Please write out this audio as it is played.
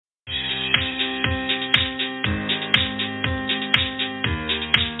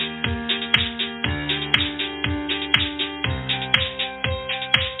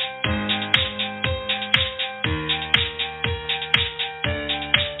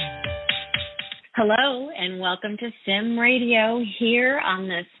Hello, and welcome to SIMRadio here on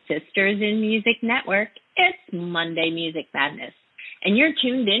the Sisters in Music Network. It's Monday Music Madness, and you're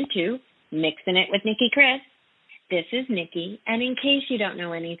tuned into Mixing It with Nicki Kris. This is Nicki, and in case you don't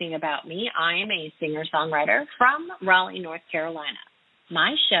know anything about me, I am a singer-songwriter from Raleigh, North Carolina.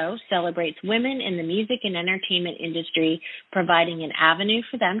 My show celebrates women in the music and entertainment industry, providing an avenue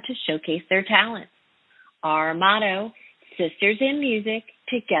for them to showcase their talents. Our motto, Sisters in Music,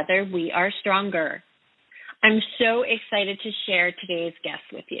 together we are stronger. I'm so excited to share today's guest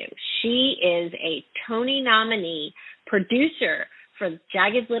with you. She is a Tony nominee, producer for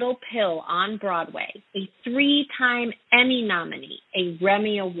Jagged Little Pill on Broadway, a 3-time Emmy nominee, a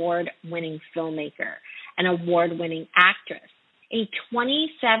Grammy Award winning filmmaker, an award-winning actress, a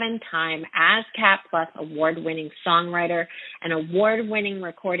 27-time ASCAP Plus award-winning songwriter, an award-winning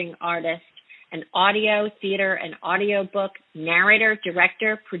recording artist, an audio, theater, and audiobook narrator,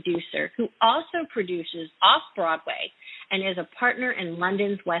 director, producer, who also produces off-Broadway and is a partner in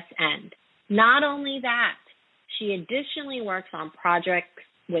London's West End. Not only that, she additionally works on projects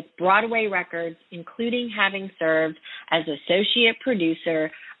with Broadway Records, including having served as associate producer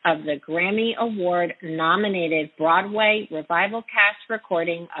of the Grammy Award-nominated Broadway revival cast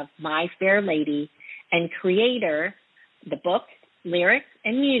recording of My Fair Lady and creator, the book, lyrics,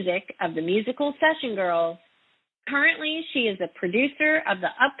 and music of the musical Session Girls. Currently, she is the producer of the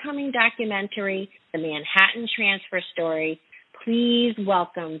upcoming documentary, The Manhattan Transfer Story. Please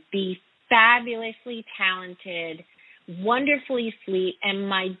welcome the fabulously talented, wonderfully sweet, and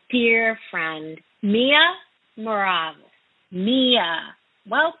my dear friend, Mia Moravis. Mia,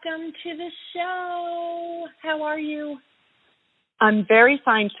 welcome to the show. How are you? I'm very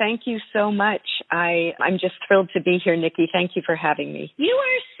fine. Thank you so much. I'm just thrilled to be here, Nicki. Thank you for having me. You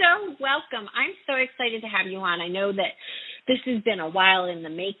are so welcome. I'm so excited to have you on. I know that this has been a while in the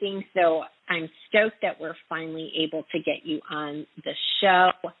making, so I'm stoked that we're finally able to get you on the show.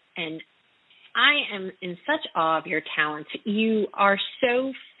 And I am in such awe of your talents. You are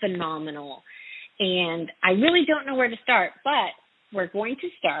so phenomenal. And I really don't know where to start, but we're going to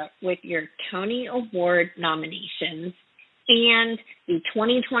start with your Tony Award nominations and the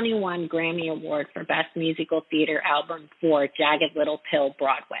 2021 Grammy Award for Best Musical Theater Album for Jagged Little Pill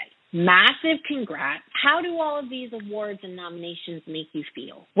Broadway. Massive congrats. How do all of these awards and nominations make you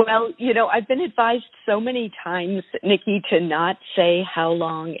feel? Well, I've been advised so many times, Nicki, to not say how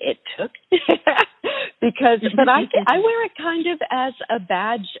long it took. But I wear it kind of as a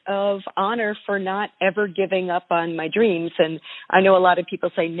badge of honor for not ever giving up on my dreams. And I know a lot of people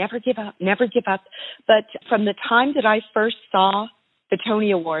say, never give up, never give up. But from the time that I first saw the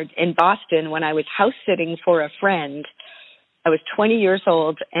Tony Award in Boston when I was house sitting for a friend, I was 20 years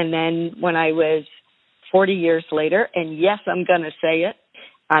old, and then when I was 40 years later, and yes, I'm going to say it,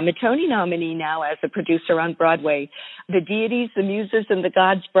 I'm a Tony nominee now as a producer on Broadway. The deities, the muses, and the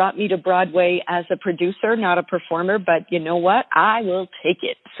gods brought me to Broadway as a producer, not a performer, but you know what? I will take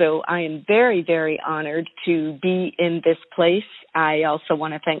it. So I am very, very honored to be in this place. I also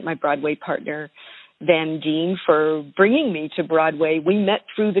want to thank my Broadway partner, Van Dean, for bringing me to Broadway. We met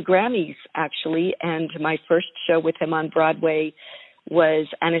through the Grammys, actually, and my first show with him on Broadway was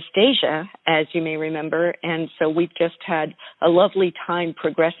Anastasia, as you may remember, and so we've just had a lovely time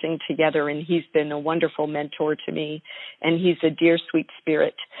progressing together, and he's been a wonderful mentor to me, and he's a dear, sweet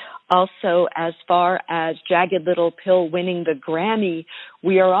spirit. Also, as far as Jagged Little Pill winning the Grammy,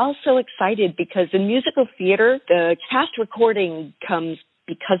 we are also excited because in musical theater, the cast recording comes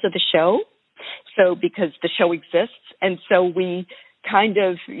because of the show. So because the show exists, and so we kind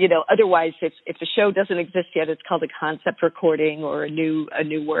of, otherwise if the show doesn't exist yet, it's called a concept recording or a new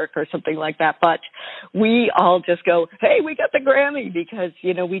work or something like that. But we all just go, hey, we got the Grammy because,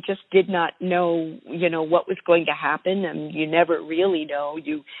 we just did not know, what was going to happen. And you never really know.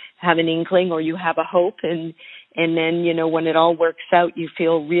 You have an inkling or you have a hope. And then, when it all works out, you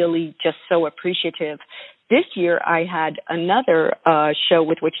feel really just so appreciative. This year, I had another show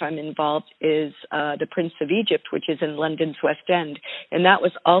with which I'm involved is The Prince of Egypt, which is in London's West End, and that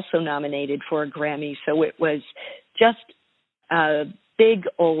was also nominated for a Grammy. So it was just a big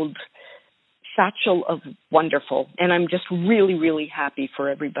old satchel of wonderful, and I'm just really, really happy for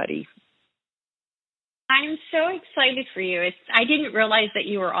everybody. I'm so excited for you. I didn't realize that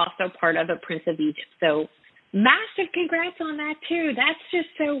you were also part of The Prince of Egypt, so massive congrats on that, too. That's just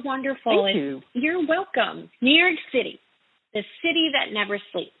so wonderful. Thank you. You're welcome. New York City, the city that never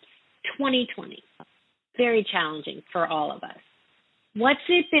sleeps, 2020. Very challenging for all of us. What's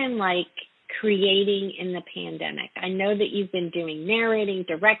it been like creating in the pandemic? I know that you've been doing narrating,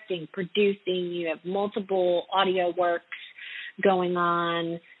 directing, producing. You have multiple audio works going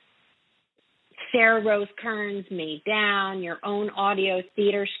on. Sarah Rose Kern's Made Down, your own audio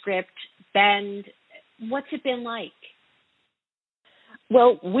theater script, Bend. What's it been like?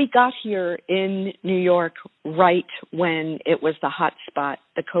 Well, we got here in New York right when it was the hot spot,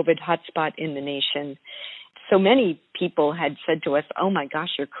 the COVID hotspot in the nation. So many people had said to us, oh my gosh,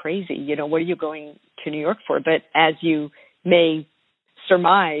 you're crazy. You know, what are you going to New York for? But as you may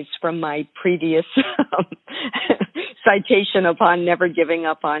surmise from my previous citation upon never giving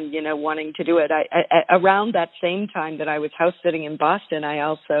up on, you know, wanting to do it, I around that same time that I was house sitting in Boston, I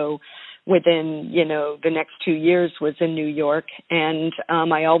also within, you know, the next 2 years was in New York. And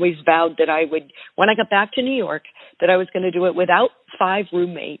I always vowed that I would, when I got back to New York, that I was going to do it without 5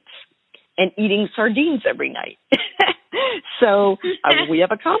 roommates and eating sardines every night. So we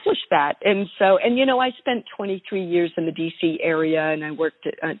have accomplished that. And so, and, you know, I spent 23 years in the D.C. area, and I worked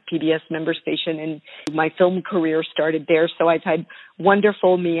at PBS member station, and my film career started there. So I've had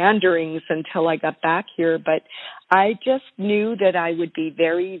wonderful meanderings until I got back here. But I just knew that I would be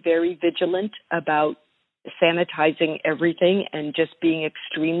very, very vigilant about sanitizing everything and just being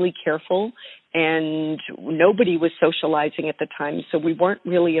extremely careful. And nobody was socializing at the time, so we weren't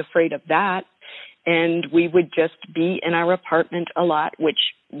really afraid of that. And we would just be in our apartment a lot, which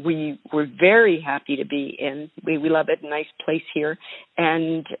we were very happy to be in. We love it, a nice place here.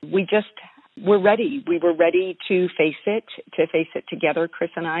 And we just were ready. We were ready to face it together, Chris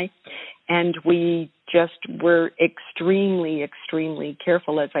and I. And we just were extremely, extremely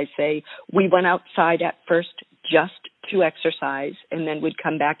careful, as I say. We went outside at first just to exercise, and then we'd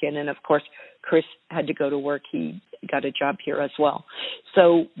come back in. And, of course, Chris had to go to work. He got a job here as well.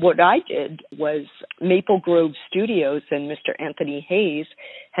 So what I did was Maple Grove Studios and Mr. Anthony Hayes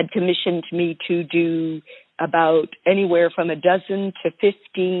had commissioned me to do about anywhere from 12 to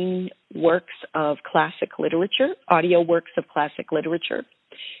 15 works of classic literature, audio works of classic literature.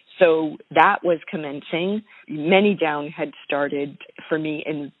 So that was commencing. Many Down had started for me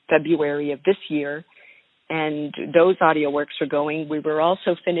in February of this year, and those audio works were going. We were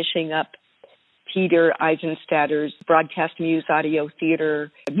also finishing up Peter Eisenstatter's Broadcast Muse Audio Theater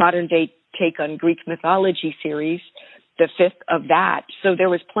modern-day take on Greek mythology series, the 5th of that. So there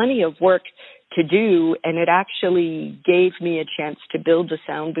was plenty of work to do, and it actually gave me a chance to build a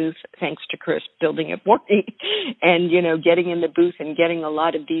sound booth, thanks to Chris building it for me, and, you know, getting in the booth and getting a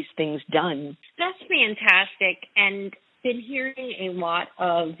lot of these things done. That's fantastic, and been hearing a lot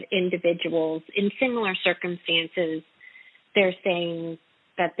of individuals in similar circumstances. They're saying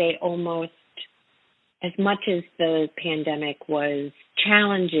that they almost, as much as the pandemic was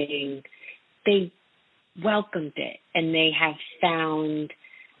challenging, they welcomed it, and they have found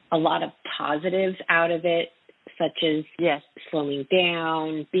a lot of positives out of it, such as slowing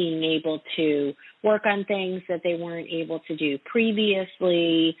down, being able to work on things that they weren't able to do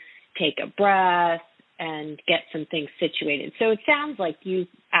previously, take a breath, and get some things situated. So it sounds like you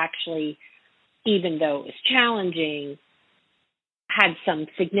actually, even though it was challenging, had some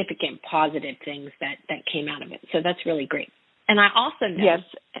significant positive things that came out of it. So that's really great. And I also know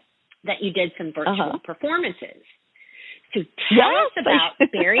that you did some virtual performances. So tell us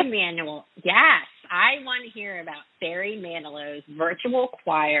about Barry Manilow. Yes, I want to hear about Barry Manilow's virtual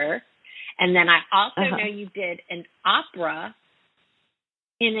choir. And then I also know you did an opera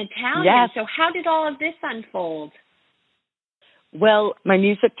in Italian. Yes. So how did all of this unfold? Well, my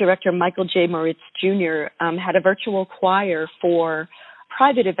music director, Michael J. Moritz Jr., had a virtual choir for a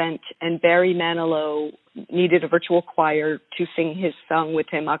private event, and Barry Manilow needed a virtual choir to sing his song with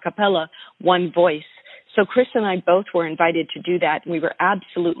him a cappella, one voice. So Chris and I both were invited to do that, and we were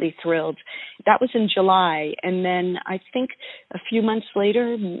absolutely thrilled. That was in July, and then I think a few months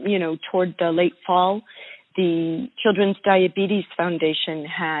later, you know, toward the late fall, the Children's Diabetes Foundation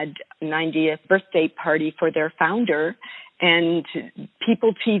had a 90th birthday party for their founder, and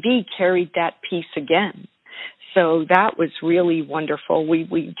People TV carried that piece again. So that was really wonderful.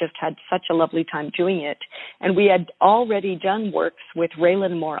 We just had such a lovely time doing it. And we had already done works with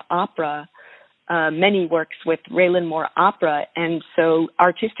Raylan Moore Opera, many works with Raylan Moore Opera. And so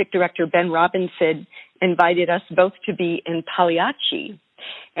artistic director Ben Robinson invited us both to be in Pagliacci,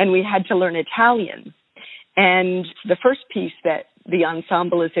 and we had to learn Italian. And the first piece that the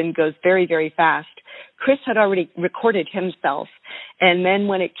ensemble is in goes very, very fast. Chris had already recorded himself, and then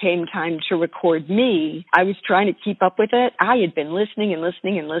when it came time to record me, I was trying to keep up with it. I had been listening,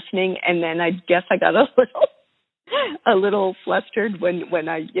 and then I guess I got a little flustered when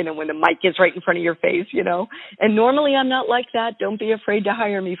the mic is right in front of your face, you know. And normally I'm not like that. Don't be afraid to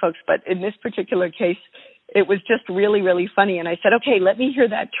hire me, folks. But in this particular case, it was just really, really funny. And I said, okay, let me hear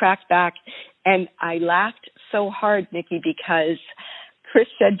that track back. And I laughed so hard, Nikki, because Chris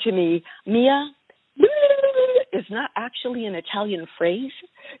said to me, Mia, not actually an Italian phrase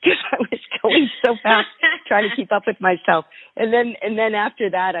because I was going so fast trying to keep up with myself. And then after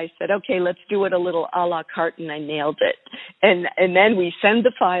that, I said, okay, let's do it a little a la carte, and I nailed it. And then we send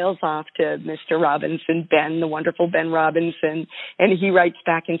the files off to Mr. Robinson, Ben, the wonderful Ben Robinson, and he writes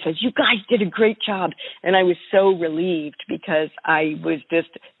back and says, you guys did a great job. And I was so relieved because I was just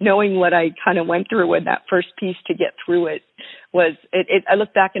knowing what I kind of went through with that first piece to get through it. I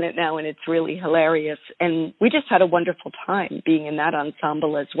look back on it now and it's really hilarious. And we just had a wonderful time being in that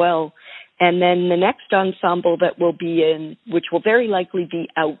ensemble as well. And then the next ensemble that we'll be in, which will very likely be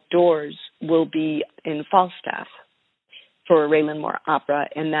outdoors, will be in Falstaff for a Raylan Moore opera,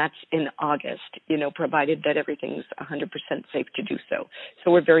 and that's in August, provided that everything's 100% safe to do so.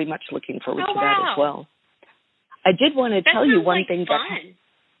 So we're very much looking forward to that as well. I did want to tell you one thing. Fun.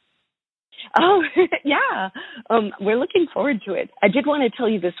 Oh, yeah. We're looking forward to it. I did want to tell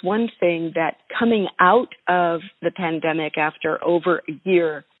you this one thing, that coming out of the pandemic after over a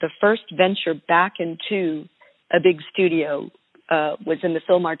year, the first venture back into a big studio was in the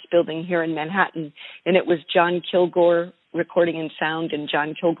Film Arts building here in Manhattan, and it was John Kilgore recording and sound, and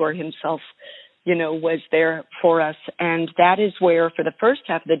John Kilgore himself, was there for us. And that is where, for the first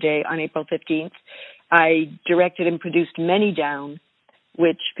half of the day on April 15th, I directed and produced Many Down,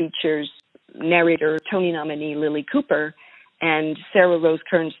 which features narrator Tony nominee Lily Cooper and Sarah Rose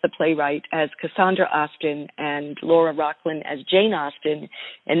Kearns, the playwright, as Cassandra Austin and Laura Rockland as Jane Austen.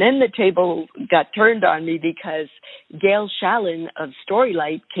 And then the table got turned on me because Gail Shallon of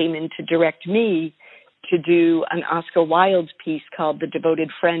Storylight came in to direct me to do an Oscar Wilde piece called The Devoted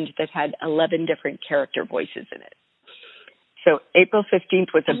Friend that had 11 different character voices in it. So April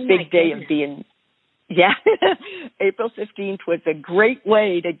 15th was a big day of being... Yeah, April 15th was a great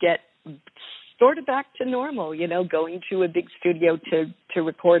way to get sort of back to normal, going to a big studio to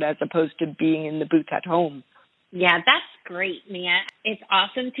record as opposed to being in the booth at home. Yeah, that's great, Mia. It's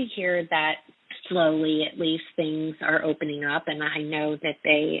awesome to hear that slowly, at least, things are opening up. And I know that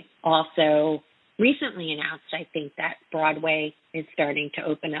they also recently announced, I think, that Broadway is starting to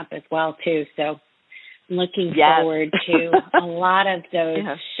open up as well, too. So looking forward to a lot of those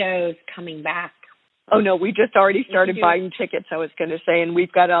shows coming back. Oh no, we just already started buying tickets, I was going to say, and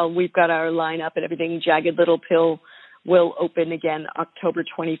we've got our lineup and everything. Jagged Little Pill will open again October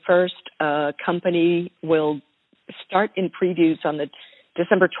 21st. Company will start in previews on the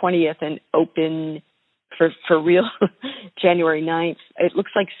December 20th and open for real January 9th. It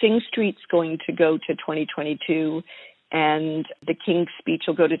looks like Sing Street's going to go to 2022, and The King's Speech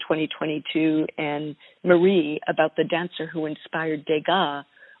will go to 2022, and Marie, about the dancer who inspired Degas,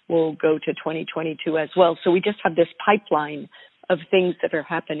 will go to 2022 as well. So we just have this pipeline of things that are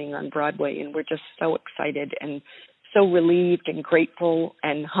happening on Broadway, and we're just so excited and so relieved and grateful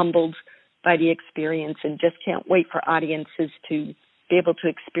and humbled by the experience, and just can't wait for audiences to be able to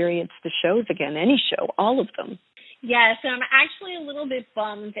experience the shows again, any show, all of them. Yes, and I'm actually a little bit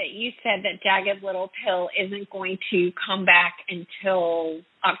bummed that you said that Jagged Little Pill isn't going to come back until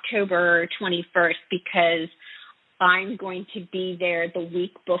October 21st, because I'm going to be there the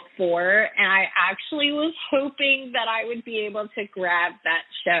week before, and I actually was hoping that I would be able to grab that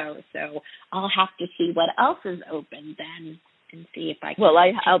show. So I'll have to see what else is open then and see if I can. Well,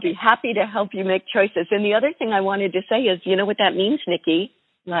 I'll be happy to help you make choices. And the other thing I wanted to say is, you know what that means, Nikki?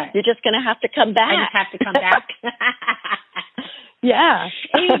 What? You're just going to have to come back. I just have to come back. Yeah.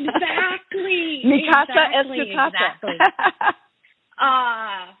 Exactly. Mi casa es tu casa. Exactly.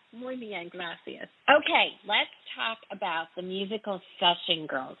 Muy bien, gracias. Okay, let's talk about the musical Session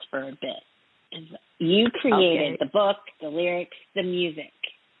Girls for a bit. You created the book, the lyrics, the music.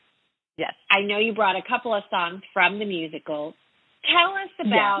 Yes. I know you brought a couple of songs from the musical. Tell us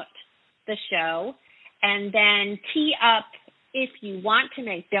about the show, and then tee up if you want to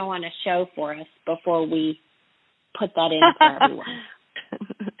make Bill on a show for us before we put that in for everyone.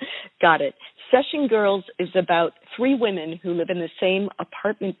 Got it. Session Girls is about three women who live in the same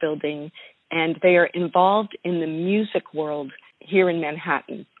apartment building, and they are involved in the music world here in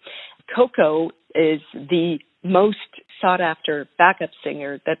Manhattan. Coco is the most sought-after backup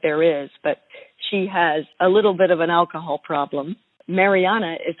singer that there is, but she has a little bit of an alcohol problem.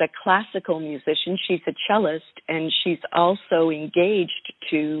 Mariana is a classical musician. She's a cellist, and she's also engaged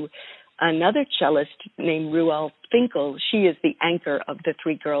to another cellist named Ruel Finkel. She is the anchor of the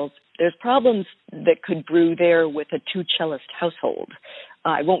three girls. There's problems that could brew there with a two-cellist household.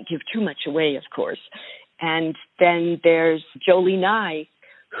 I won't give too much away, of course. And then there's Jolie Nye,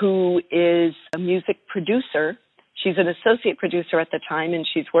 who is a music producer. She's an associate producer at the time, and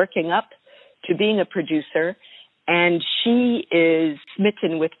she's working up to being a producer. And she is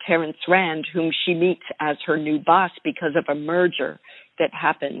smitten with Terrence Rand, whom she meets as her new boss because of a merger that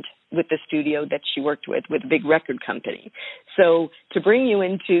happened with the studio that she worked with a big record company. So to bring you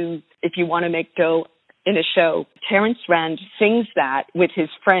into If You Want to Make Dough in a Show, Terrence Rand sings that with his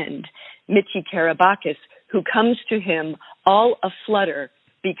friend, Mitchie Karabakis, who comes to him all aflutter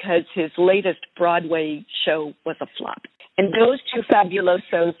because his latest Broadway show was a flop. And those two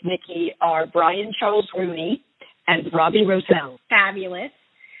fabulosos, Nikki, are Brian Charles Rooney and Robbie Roselle. Fabulous.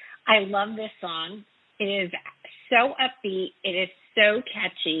 I love this song. It is so upbeat. It is so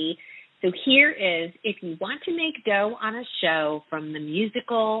catchy. So here is If You Want to Make Dough on a Show from the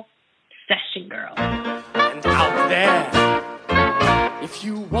musical Session Girl. And out there, if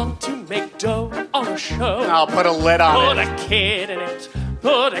you want to make dough on a show, I'll put a lid on it. Put a kid in it.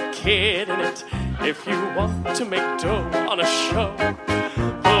 Put a kid in it. If you want to make dough on a show,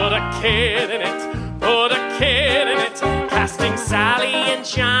 put a kid in it. Put a kid in it. Casting Sally and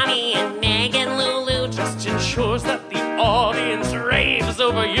Johnny and Meg and Lulu just ensures that the audience raves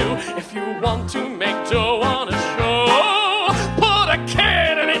over you. If you want to make dough on a show, put a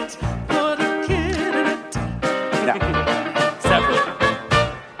kid in it. Put a kid in it. Separate.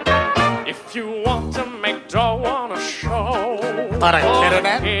 If you want to make dough on a show, Put a kid in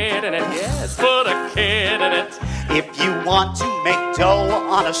it. Kid in it. Yes, put a kid in it. If you want to make dough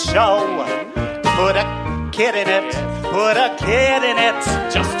on a show, put a kid in it. Put a kid in it.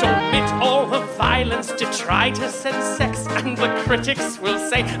 Just omit all the violence, detritus and sex, and the critics will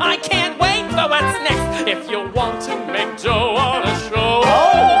say, I can't wait for what's next. If you want to make dough on a show,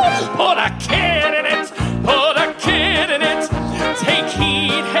 put a kid in it. Put a kid in it. Take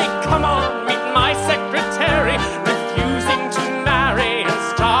heed, hey, come on, meet my secretary, refusing to marry and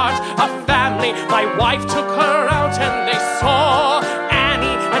start a family. My wife took her out and they saw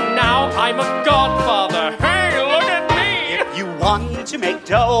Annie, and now I'm a godfather. Hey, look at me. If you want to make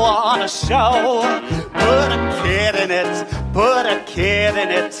dough on a show, put a kid in it. Put a kid in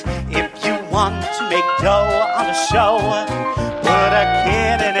it. If you want to make dough on a show, put a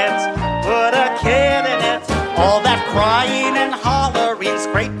kid in it. Put a kid in it. All that crying and hollering,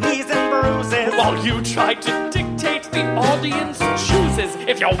 scrape knees and bruises, while you try to dictate, the audience chooses.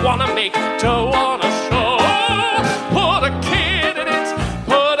 If you want to make dough on a show, put a kid in it.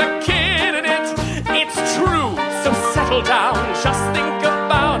 Put a kid in it. It's true, so settle down, just think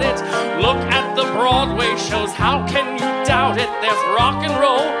about it. Look at the Broadway shows, how can you doubt it? There's rock and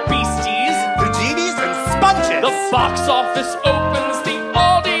roll, beasties, Fugees and sponges. the box office opens, the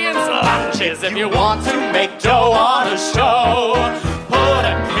audience lunges. If you want to make dough on a show, put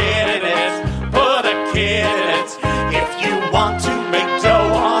a kid in it. Put a kid in it. If you want to make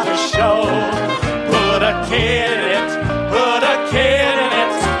dough on a show, put a kid in it. Put a kid in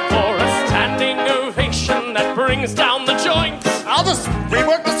it. For a standing ovation that brings down the joint. I'll just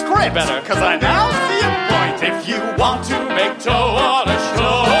rework the script, Better. because I now see a point. If you want to make dough on a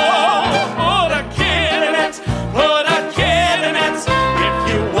show, put a kid in it. Put a kid in it. If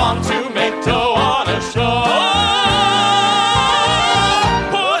you want to make dough on a show,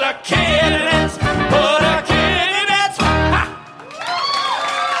 put a kid in it. Put a kid in it. Ha!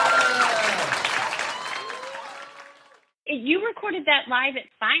 You recorded that live at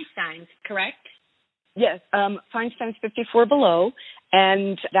Feinstein's, correct? Yes, Feinstein's 54 Below,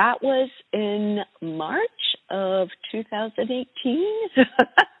 and that was in March of 2018.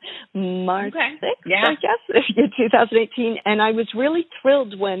 March 6th, Yeah. I guess, 2018. And I was really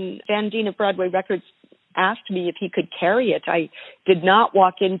thrilled when Van Dien of Broadway Records asked me if he could carry it. I did not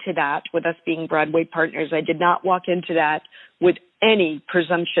walk into that with us being Broadway partners. I did not walk into that with any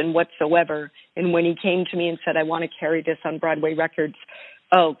presumption whatsoever. And when he came to me and said, I want to carry this on Broadway Records,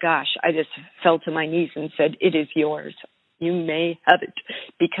 oh gosh, I just fell to my knees and said, it is yours. You may have it.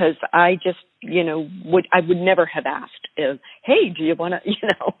 Because I just, I would never have asked, hey, do you want to,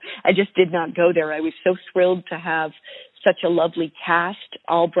 I just did not go there. I was so thrilled to have such a lovely cast,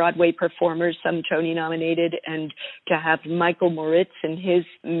 all Broadway performers, some Tony nominated, and to have Michael Moritz and his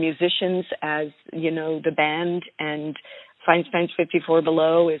musicians as, the band, and Feinstein's 54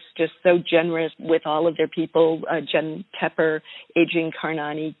 Below is just so generous with all of their people, Jen Tepper, Adrian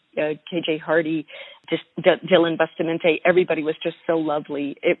Carnani, KJ Hardy, just Dylan Bustamante. Everybody was just so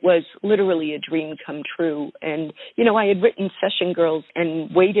lovely. It was literally a dream come true. And, I had written Session Girls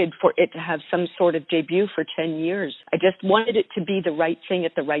and waited for it to have some sort of debut for 10 years. I just wanted it to be the right thing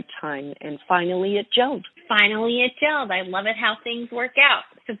at the right time. And finally it gelled. Finally it gelled. I love it how things work out.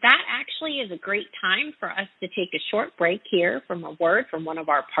 So that actually is a great time for us to take a short break here from a word from one of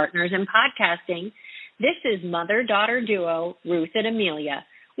our partners in podcasting. This is mother-daughter duo Ruth and Emilia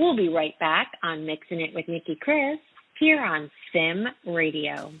We'll be right back on Mixing It with Nicki Kris here on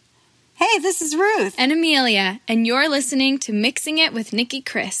SIMRadio. Hey, this is Ruth and Emilia, and you're listening to Mixing It with Nicki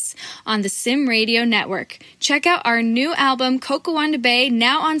Kris on the SIMRadio network. Check out our new album, Coco on the Bay,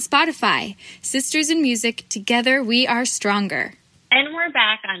 now on Spotify. Sisters in Music, together we are stronger. And we're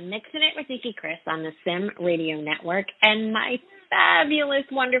back on Mixing It with Nicki Kris on the SIMRadio network, and my fabulous,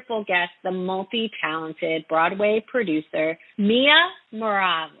 wonderful guest, the multi-talented Broadway producer, Mia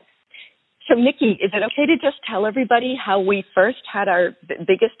Moravis. So, Nicki, is it okay to just tell everybody how we first had our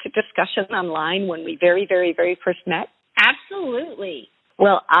biggest discussion online when we very, very, very first met? Absolutely.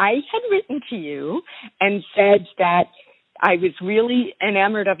 Well, I had written to you and said that I was really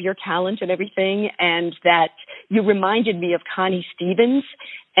enamored of your talent and everything, and that you reminded me of Connie Stevens,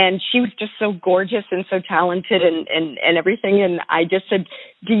 and she was just so gorgeous and so talented and everything. And I just said,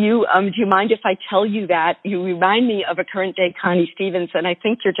 do you mind if I tell you that you remind me of a current day Connie Stevens, and I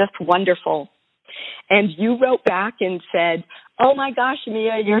think you're just wonderful. And you wrote back and said, oh my gosh,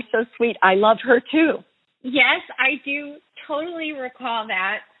 Mia, you're so sweet. I love her too. Yes, I do totally recall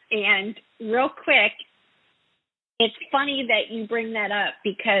that. And real quick, it's funny that you bring that up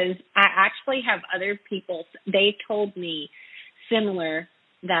because I actually have other people, they told me similar,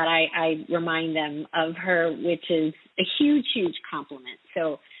 that I remind them of her, which is a huge, huge compliment.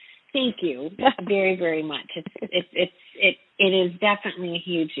 So thank you very, very much. It is definitely a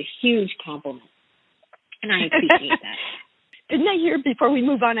huge compliment. And I appreciate that. Didn't I hear, before we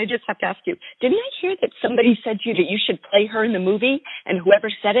move on, I just have to ask you, didn't I hear that somebody said to you that you should play her in the movie? And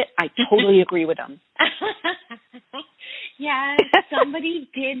whoever said it, I totally agree with them. Yeah, somebody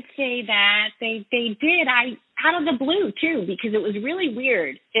did say that. They did. Out of the blue, too, because it was really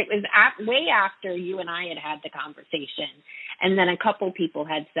weird. It was way after you and I had the conversation. And then a couple people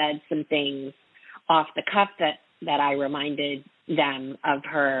had said some things off the cuff that I reminded them of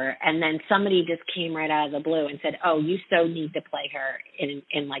her. And then somebody just came right out of the blue and said, oh, you so need to play her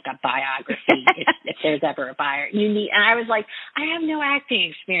in like a biography if there's ever a bio. You need. And I was like, I have no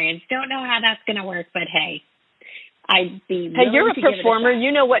acting experience. Don't know how that's going to work, but hey. I'd be hey, you're a performer.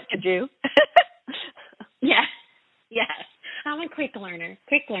 You know what to do. Yes. I'm a quick learner.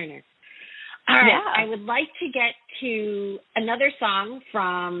 All right. Yeah. I would like to get to another song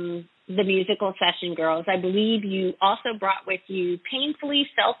from the musical Session Girls. I believe you also brought with you Painfully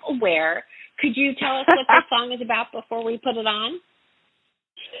Self-Aware. Could you tell us what the song is about before we put it on?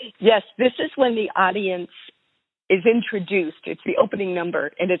 Yes, this is when the audience is introduced. It's the opening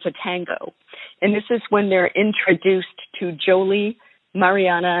number, and it's a tango. And this is when they're introduced to Jolie,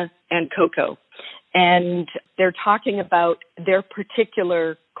 Mariana, and Coco. And they're talking about their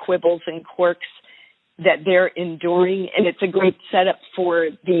particular quibbles and quirks that they're enduring. And it's a great setup for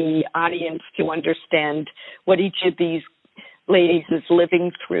the audience to understand what each of these ladies is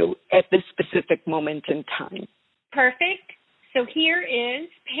living through at this specific moment in time. Perfect. So here is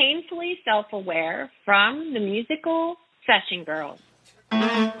Painfully Self-Aware from the musical Session Girls.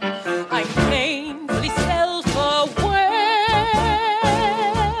 I'm painfully self-aware.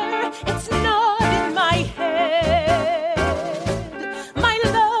 It's not in my head. My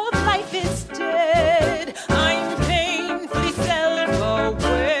love life is dead. I'm painfully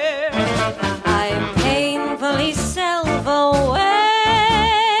self-aware. I'm painfully self-aware.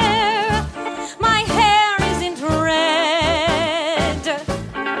 My hair isn't red.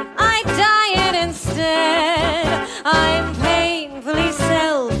 I dye it instead. I'm painfully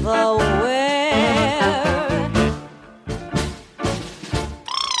self-aware.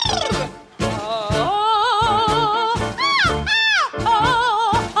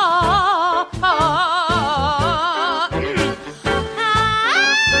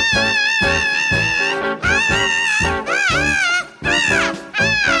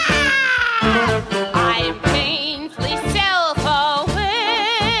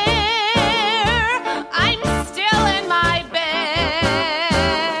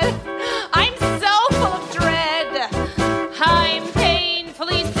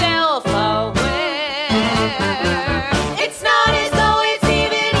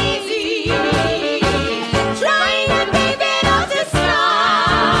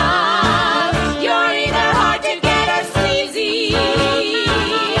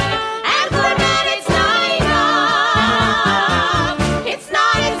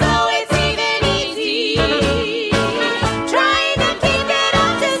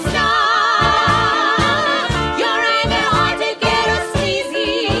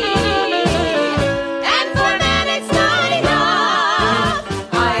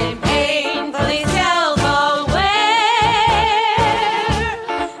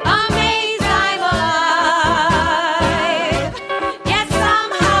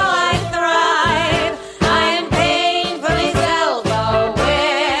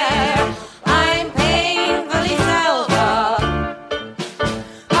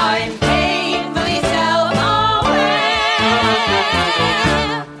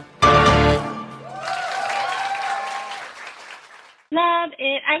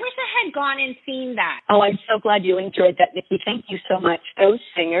 it. I wish I had gone and seen that. Oh, I'm so glad you enjoyed that, Nikki. Thank you so much. Those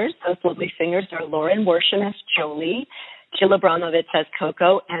lovely singers are Lauren Worsham as Jolie, Jill Abramovitz as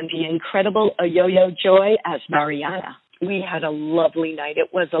Coco, and the incredible Yo-Yo Joy as Mariana. We had a lovely night.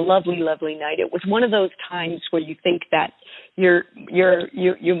 It was a lovely, lovely night. It was one of those times where you think that you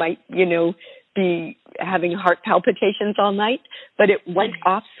might, be having heart palpitations all night, but it went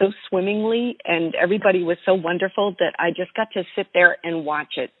off so swimmingly, and everybody was so wonderful that I just got to sit there and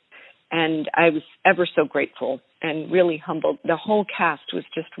watch it. And I was ever so grateful and really humbled. The whole cast was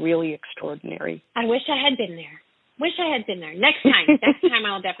just really extraordinary. I wish I had been there. Next time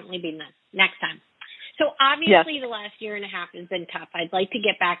I'll definitely be there. Next time. So obviously The last year and a half has been tough. I'd like to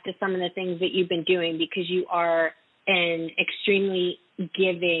get back to some of the things that you've been doing because you are an extremely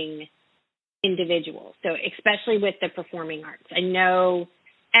giving individual. So especially with the performing arts. I know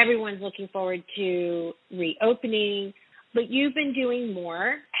everyone's looking forward to reopening, but you've been doing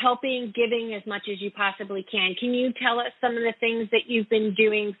more, helping, giving as much as you possibly can. Can you tell us some of the things that you've been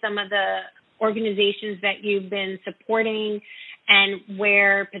doing, some of the organizations that you've been supporting, and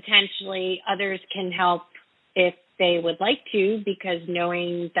where potentially others can help if they would like to, because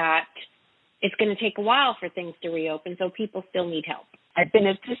knowing that it's going to take a while for things to reopen, so people still need help. I've been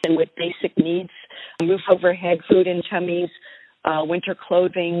assisting with basic needs, roof over head, food in tummies, winter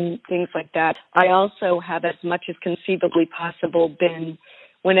clothing, things like that. I also have, as much as conceivably possible, been,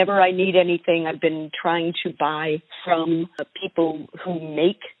 whenever I need anything, I've been trying to buy from people who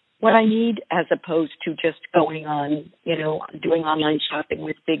make what I need, as opposed to just going on, doing online shopping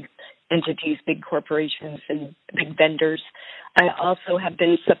with big entities, big corporations, and big vendors. I also have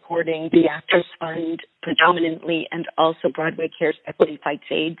been supporting the Actors Fund predominantly, and also Broadway Cares Equity Fights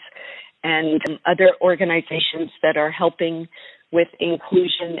AIDS, and other organizations that are helping with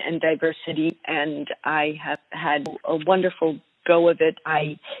inclusion and diversity. And I have had a wonderful go of it.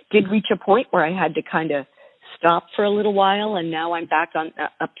 I did reach a point where I had to kind of stop for a little while, and now I'm back on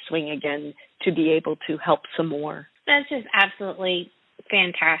upswing again to be able to help some more. That's just absolutely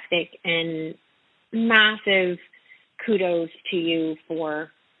fantastic, and massive kudos to you for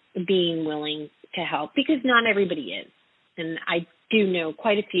being willing to help, because not everybody is. And I do know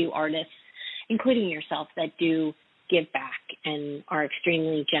quite a few artists, including yourself, that do give back and are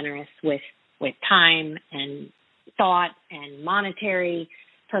extremely generous with time and thought and monetary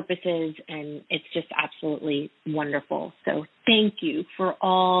purposes, and it's just absolutely wonderful. So thank you for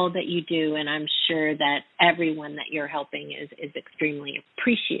all that you do, and I'm sure that everyone that you're helping is extremely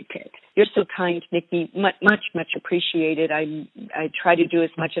appreciative. You're so kind, Nikki. Much, much appreciated. I try to do as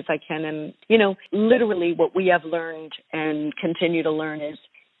much as I can, and literally what we have learned and continue to learn is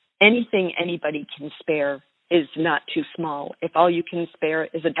anything anybody can spare is not too small. If all you can spare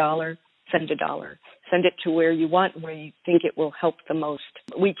is $1, send $1. Send it to where you want and where you think it will help the most.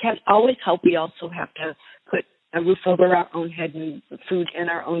 We can't always help. We also have to put a roof over our own head and food in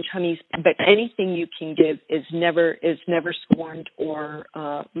our own tummies. But anything you can give is never scorned or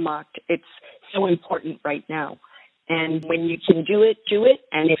mocked. It's so important right now. And when you can do it, do it.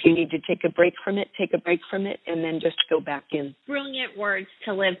 And if you need to take a break from it, take a break from it, and then just go back in. Brilliant words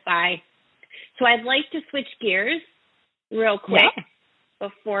to live by. So I'd like to switch gears real quick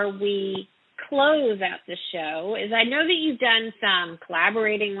before we close out the show. Is I know that you've done some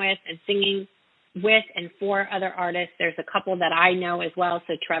collaborating with and singing with and for other artists. There's a couple that I know as well.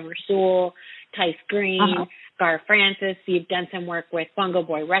 So Trevor Sewell, Tice Green, Gar Francis. You've done some work with Bongo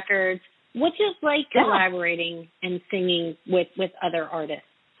Boy Records. What's it like collaborating and singing with other artists?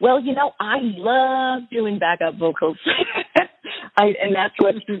 Well, I love doing backup vocals. And that's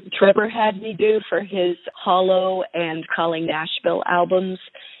what Trevor had me do for his Hollow and Calling Nashville albums.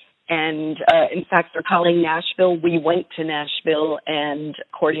 And in fact, for Calling Nashville, we went to Nashville and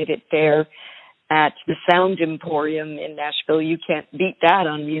recorded it there at the Sound Emporium in Nashville. You can't beat that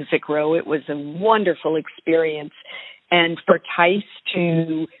on Music Row. It was a wonderful experience. And for Tice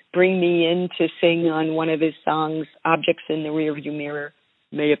to bring me in to sing on one of his songs, Objects in the Rearview Mirror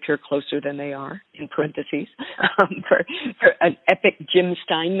May Appear Closer Than They Are, in parentheses, for an epic Jim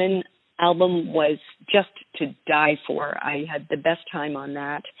Steinman album was just to die for. I had the best time on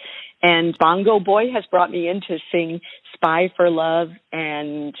that. And Bongo Boy has brought me in to sing Spy for Love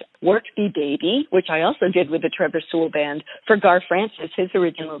and Work Me Baby, which I also did with the Trevor Sewell Band for Gar Francis, his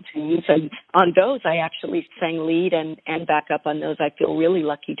original tunes. And on those, I actually sang lead and back up on those. I feel really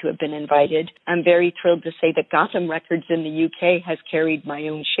lucky to have been invited. I'm very thrilled to say that Gotham Records in the UK has carried my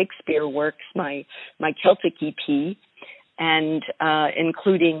own Shakespeare works, my Celtic EP, and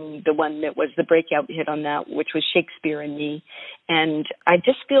including the one that was the breakout hit on that, which was Shakespeare and Me. And I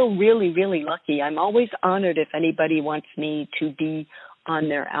just feel really, really lucky. I'm always honored if anybody wants me to be on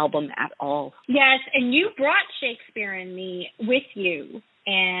their album at all. Yes, and you brought Shakespeare and Me with you,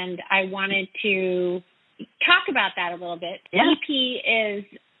 and I wanted to talk about that a little bit. Yeah. EP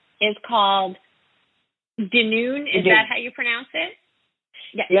is called Danoon. Is that how you pronounce it?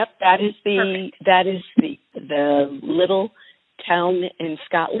 Yes. Yep, that is the little town in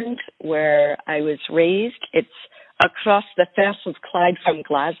Scotland where I was raised. It's across the Firth of Clyde from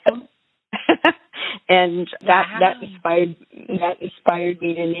Glasgow. And that inspired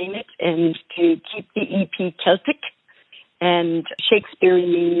me to name it and to keep the EP Celtic. And Shakespeare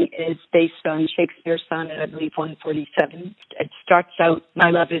and Me is based on Shakespeare's sonnet, I believe, 147. It starts out,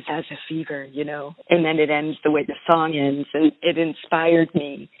 my love is as a fever, and then it ends the way the song ends. And it inspired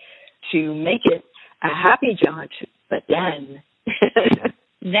me to make it a happy jaunt, but then.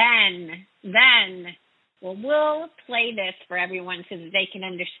 Then. Well, we'll play this for everyone so that they can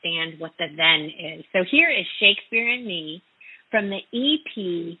understand what the then is. So here is Shakespeare and Me from the EP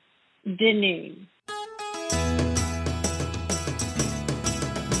Danoon.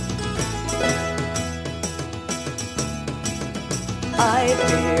 I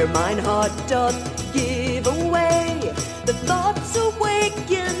fear mine heart doth give away, the thoughts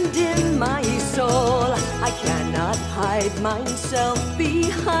awakened in my soul. I cannot hide myself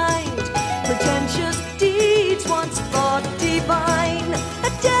behind pretentious deeds once thought divine.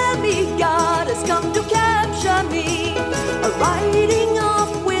 A demigod has come to capture me, a riding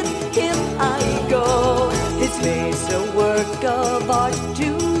off with him I go. His face a work of art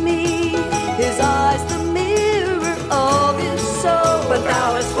to me, his eyes the mirror of his soul. But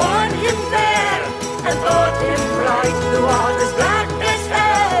thou hast won him fair and thought him bright, the waters black as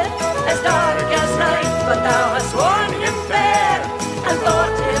hell, as dark as night. But thou hast won him fair and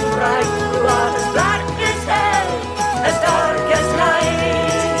thought him bright, the waters black as hell, as dark as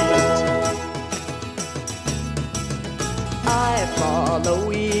night. I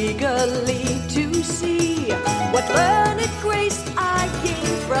follow eagerly to see what learned grace I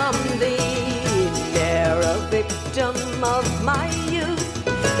gain from thee. Ne'er a victim of my youth,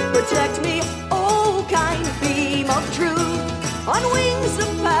 protect me, O kind beam of truth. On wings of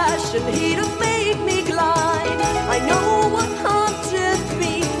passion he'd have made me glide. I know what haunted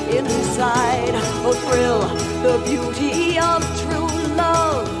me inside. Oh, thrill, the beauty of true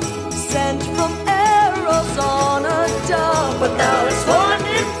love, sent from Eros on a dove. But thou hast won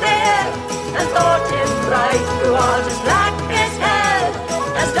him fair and thought him bright, through waters black as hell,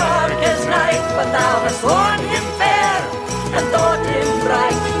 as dark as night. But thou hast won him fair and thought him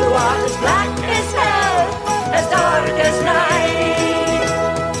bright, through waters black as hell, as dark as night.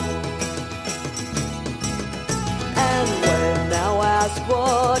 And when thou ask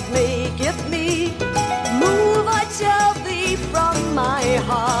what maketh me move, I tell thee from my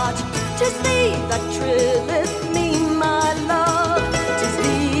heart, 'tis thee that thrilleth me, my love. 'Tis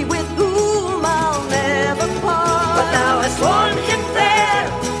thee with whom I'll never part. But thou hast won him fair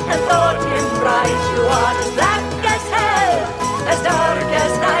and thought him bright, through waters black as hell, as dark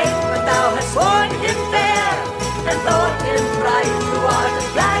as night. But thou hast won him fair and thought him bright, through waters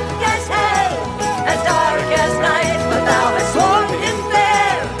black as hell, as dark as night. But thou hast won him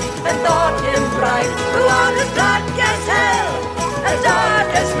fair and thought him bright, through waters black as hell, as dark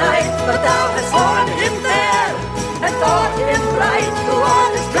as night. But thou hast won him fair and thought him bright, through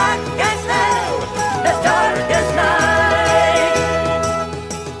waters black as hell, as dark as night.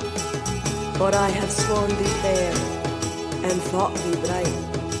 For I have sworn thee fair and thought thee bright,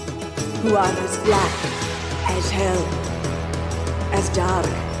 who art as black as hell, as dark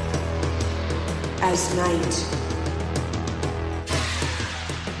as night.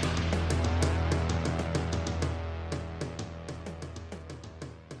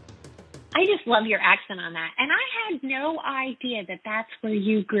 I just love your accent on that. And I had no idea that that's where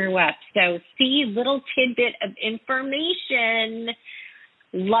you grew up. So see, little tidbit of information.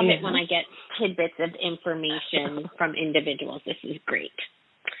 Love it when I get tidbits of information from individuals. This is great.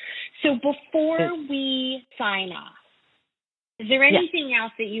 So before we sign off, is there anything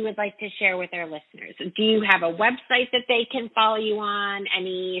else that you would like to share with our listeners? Do you have a website that they can follow you on?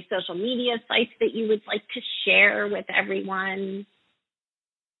 Any social media sites that you would like to share with everyone?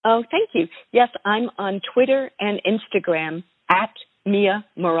 Oh, thank you. Yes, I'm on Twitter and Instagram at Mia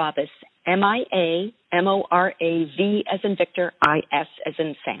Moravis, MIAMORAV as in Victor, IS as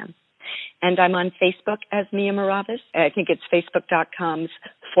in Sam. And I'm on Facebook as Mia Moravis. I think it's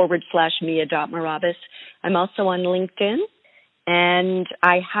facebook.com/Mia.Moravis. I'm also on LinkedIn And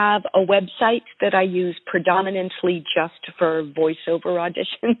I have a website that I use predominantly just for voiceover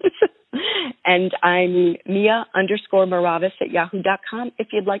auditions. And I'm Mia_Moravis at yahoo.com if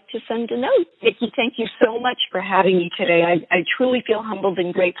you'd like to send a note. Nicki, thank you so much for having me today. I truly feel humbled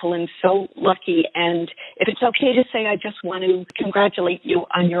and grateful and so lucky. And if it's okay to say, I just want to congratulate you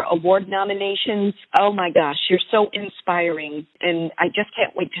on your award nominations. Oh my gosh, you're so inspiring. And I just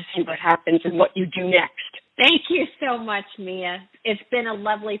can't wait to see what happens and what you do next. Thank you so much, Mia. It's been a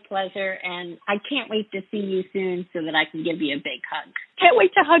lovely pleasure, and I can't wait to see you soon so that I can give you a big hug. Can't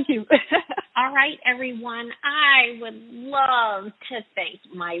wait to hug you. All right, everyone. I would love to thank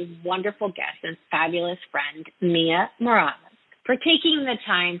my wonderful guest and fabulous friend, Mia Moravis, for taking the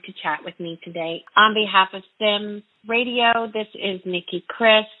time to chat with me today. On behalf of Sim Radio, this is Nicki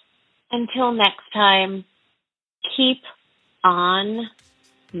Kris. Until next time, keep on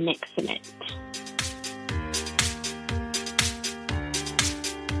mixing it.